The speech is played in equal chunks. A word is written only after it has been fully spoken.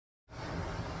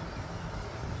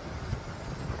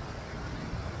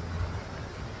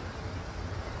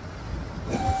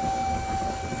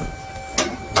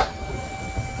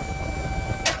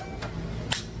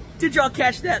Did y'all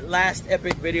catch that last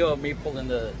epic video of me pulling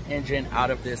the engine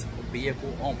out of this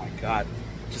vehicle? Oh my God.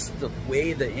 Just the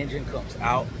way the engine comes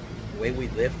out, the way we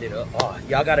lift it up. Oh,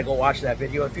 y'all gotta go watch that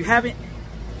video if you haven't.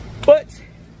 But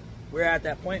we're at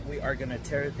that point. We are gonna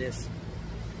tear this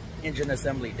engine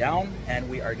assembly down and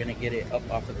we are gonna get it up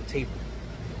off of the table.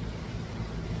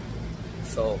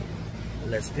 So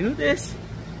let's do this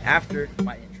after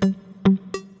my intro.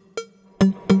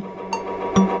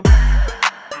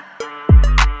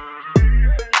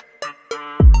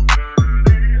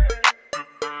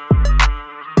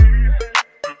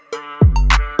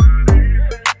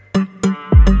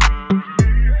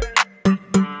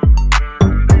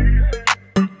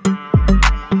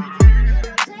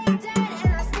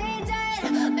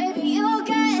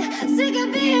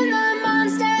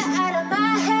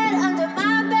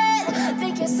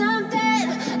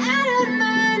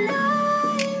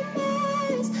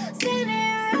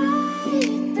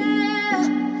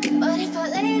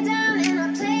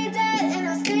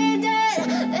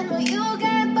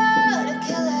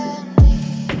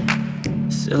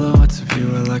 Silhouettes of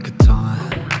you are like a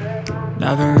taunt.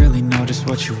 Never really know just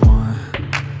what you want.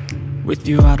 With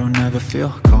you I don't ever feel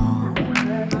calm.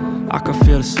 I can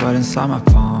feel the sweat inside my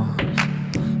palms.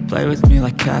 Play with me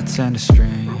like cats and a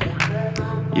string.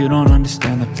 You don't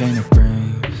understand the pain it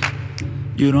brings.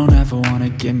 You don't ever wanna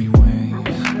give me wings.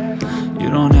 You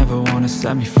don't ever wanna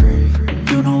set me free.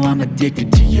 You know I'm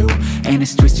addicted to you, and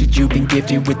it's twisted, you've been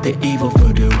gifted with the evil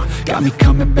voodoo. Got me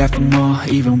coming back for more,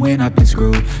 even when I've been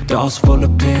screwed. Dolls full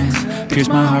of pins, pierce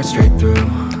my heart straight through.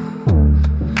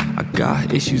 I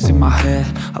got issues in my head,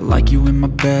 I like you in my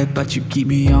bed, but you keep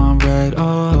me on red.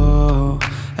 Oh,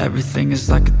 everything is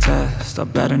like a test, I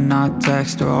better not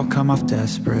text or I'll come off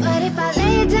desperate. But if I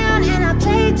lay down and I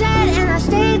play dead and I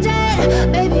stay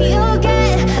dead, baby you'll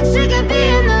get sick of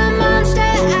being the monster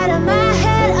out of my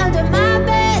head, under my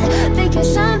bed, thinking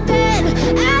something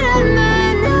out of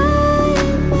my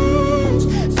nightmares,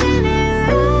 standing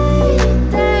right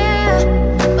there.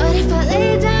 But if I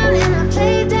lay down and I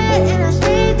play dead and I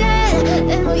stay dead,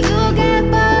 then will you get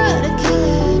bored of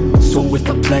killing me? So if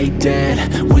I play dead,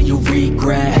 will you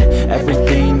regret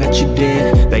everything that you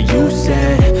did, that you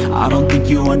said? I don't think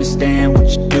you understand what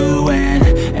you're doing,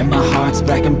 and my heart's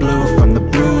black and blue from the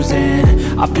bruising.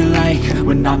 I feel like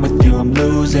when I'm with you I'm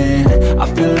losing. I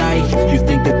feel like you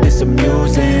think that this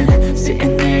amusing,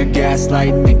 sitting there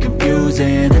gaslighting and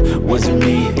confusing. Was it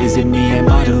me? Is it me? Am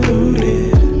I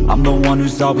deluded? I'm the one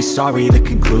who's always sorry, the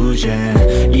conclusion,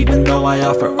 even though I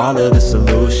offer all of the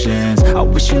solutions. I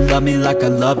wish you loved me like I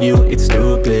love you, it's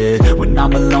stupid. When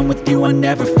I'm alone with you I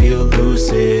never feel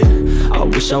lucid. I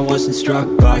wish I wasn't struck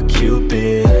by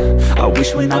Cupid. I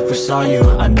wish when I first saw you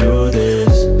I knew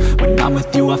this. When I'm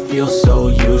with you I feel so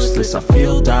useless, I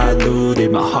feel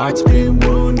diluted, my heart's been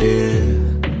wounded.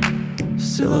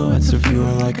 Silhouettes of you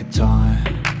are like a taunt.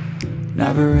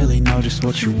 Never really know just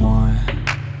what you want.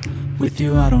 With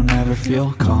you I don't ever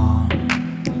feel calm.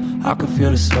 I can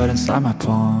feel the sweat inside my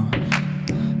palms.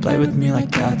 Play with me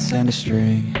like cats and a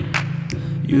string.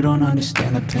 You don't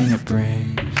understand the pain it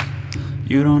brings.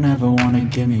 You don't ever wanna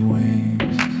give me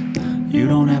wings. You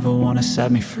don't ever wanna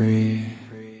set me free.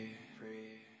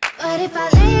 But if I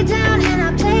lay down and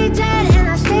I play dead and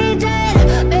I stay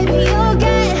dead, baby you'll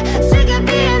get sick of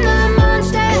being the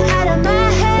monster out of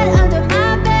my head, under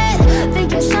my bed,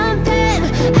 thinking something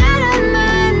out of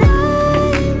my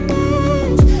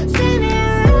nightmares,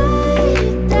 standing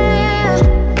right there.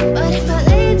 But if I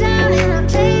lay down and I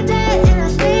play dead and I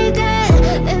stay dead,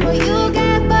 then will you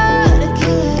get bored of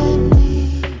killing me?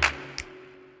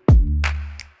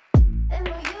 Then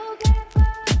will you get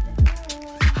bored of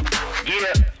killing me?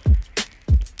 Yeah.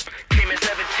 Came in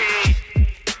 17.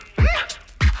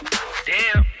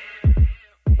 Damn.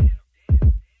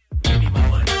 Give me my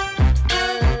money.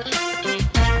 Give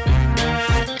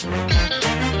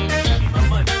me my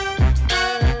money.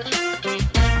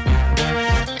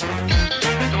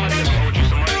 Somebody just owed you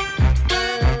some money.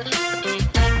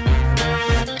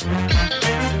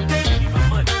 Give me my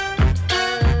money.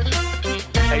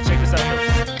 Hey, check this out.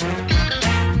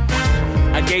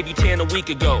 I gave you 10 a week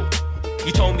ago.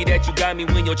 You told me that you got me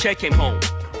when your check came home.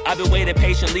 I've been waiting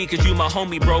patiently cause you my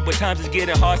homie, bro. But times is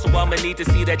getting hard, so I'ma need to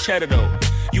see that cheddar though.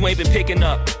 You ain't been picking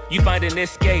up, you finding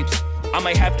escapes. I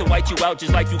might have to white you out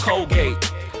just like you Colgate.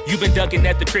 You been ducking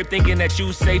at the crib thinking that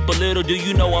you safe, but little do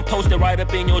you know I'm posted right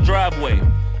up in your driveway.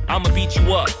 I'ma beat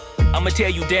you up, I'ma tear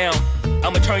you down.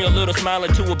 I'ma turn your little smile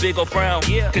into a big ol' frown.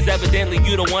 Cause evidently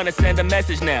you don't wanna send a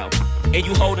message now. And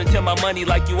you holding to my money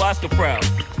like you Oscar proud.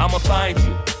 I'ma find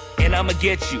you, and I'ma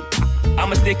get you.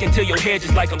 I'ma stick into your head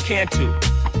just like I'm Cantu.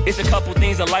 It's a couple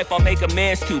things in life I'll make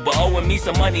amends to, but owing me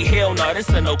some money, hell no, this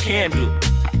a no can do.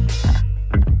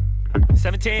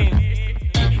 17.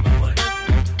 Give me my money.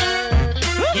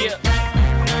 Yeah.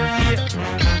 Yeah.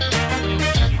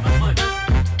 Give me my money.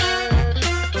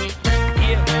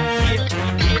 Yeah. Yeah.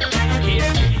 Yeah.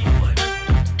 Yeah. Give me my money.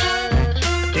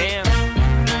 Damn.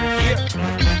 Yeah.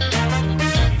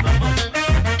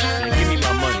 Give me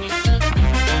my money.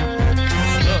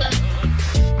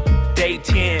 Look. Day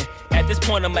 10. At this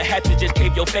point, I'ma have to just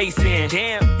cave your face in.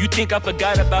 Damn, you think I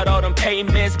forgot about all them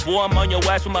payments? Boy, I'm on your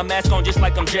ass with my mask on just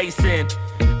like I'm Jason.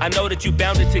 I know that you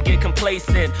bounded to get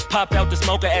complacent. Popped out the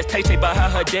smoker, asked Tay-Tay about how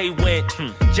her day went.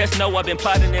 Just know I've been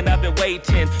plotting and I've been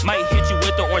waiting. Might hit you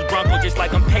with the orange Bronco just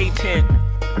like I'm Peyton.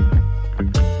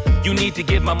 You need to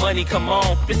get my money, come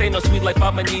on. This ain't no sweet life,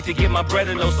 I'ma need to get my bread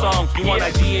and no song. You want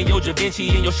IG and your Da Vinci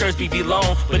and your shirts BV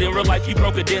long, but in real life you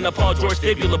broke it in a Paul George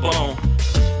fibula bone.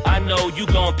 I know you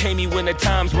gon' pay me when the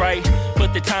time's right,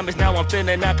 but the time is now, I'm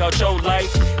finna knock out your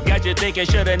life. Got you thinking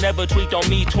shoulda never tweaked on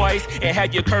me twice, and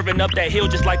had you curving up that hill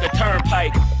just like a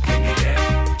turnpike. Give me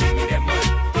that, give me that money.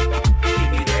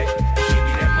 Give me that, give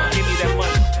me that money. Give me that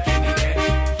money. Give me that,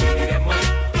 give me that money.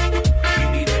 Give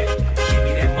me that, give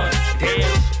me that money. Damn,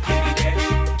 give me that,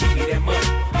 give me that money.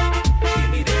 Give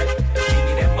me that, give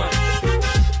me that money.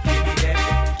 Give me that,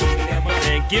 give me that money.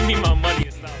 Man, give me my money.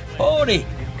 Holy.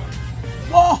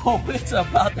 Whoa, it's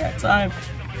about that time.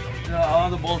 All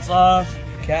the bolts off,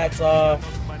 cats off,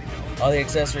 all the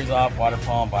accessories off, water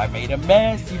pump. I made a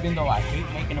mess, even though I hate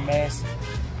making a mess,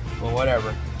 but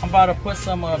whatever. I'm about to put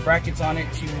some brackets on it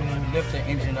to lift the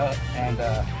engine up and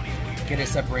get it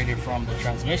separated from the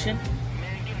transmission.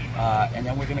 And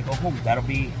then we're gonna go home. That'll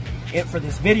be it for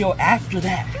this video after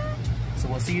that. So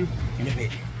we'll see you in a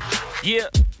bit. Yeah.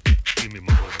 Give me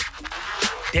my money.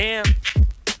 Damn.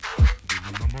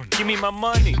 Give me my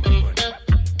money. Give me my money.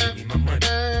 Give me my money.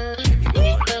 Give me my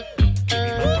money. Give me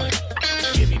my money.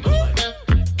 Give me my money.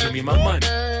 Give me my money.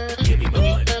 Give me my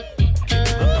money.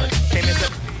 Give me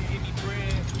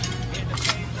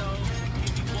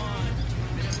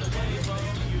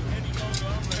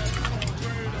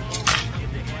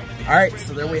All right,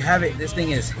 so there we have it. This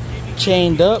thing is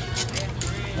chained up.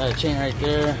 Got a chain right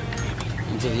there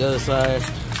into the other side.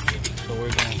 So we're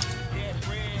gonna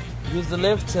use the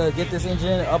lift to get this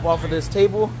engine up off of this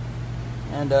table,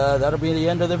 and that'll be the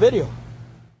end of the video.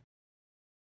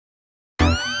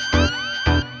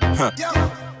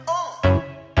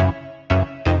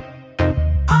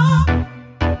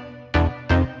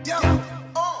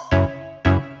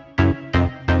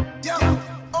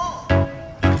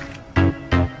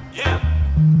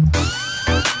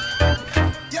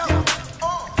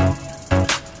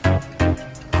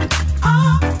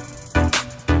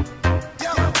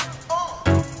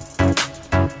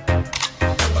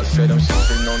 I'm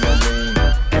sipping on that lean,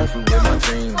 careful with my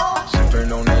team.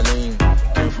 Sipping on that lean,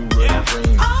 careful with the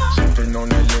dream. Sipping on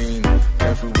that lean,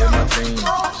 careful with my team.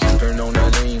 Sipping on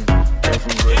that lean,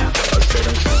 careful with. I said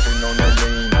I'm sipping on that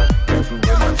lean, careful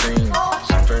with my team.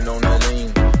 Sipping on that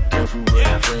lean, careful with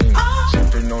the dream.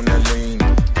 Sipping on that lean,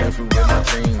 careful with my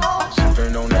team.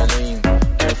 Sipping on that lean,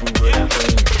 careful with the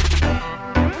dream.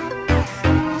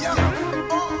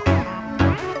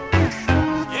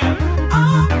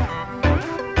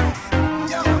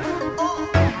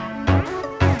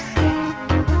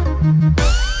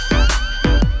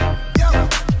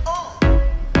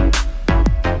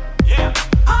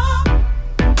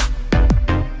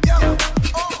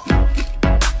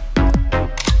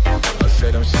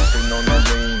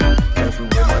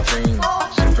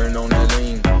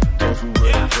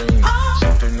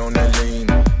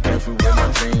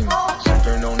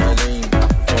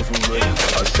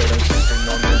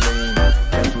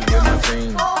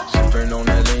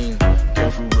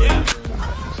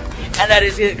 And that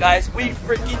is it, guys. We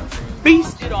freaking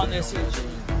beasted on this engine.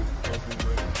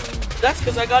 That's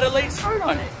because I got a late start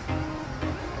on it.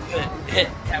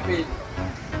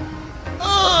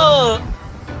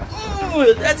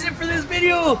 That's it for this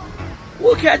video.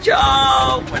 We'll catch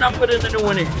y'all when I put in a new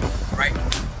one in. Right?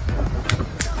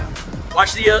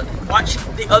 Watch the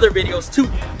other videos too.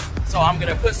 So I'm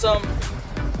gonna put some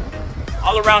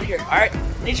all around here. All right.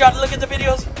 Need y'all to look at the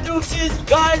videos. Deuces,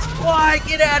 guys. Why?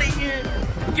 Get out of here.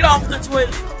 Get off the toilet.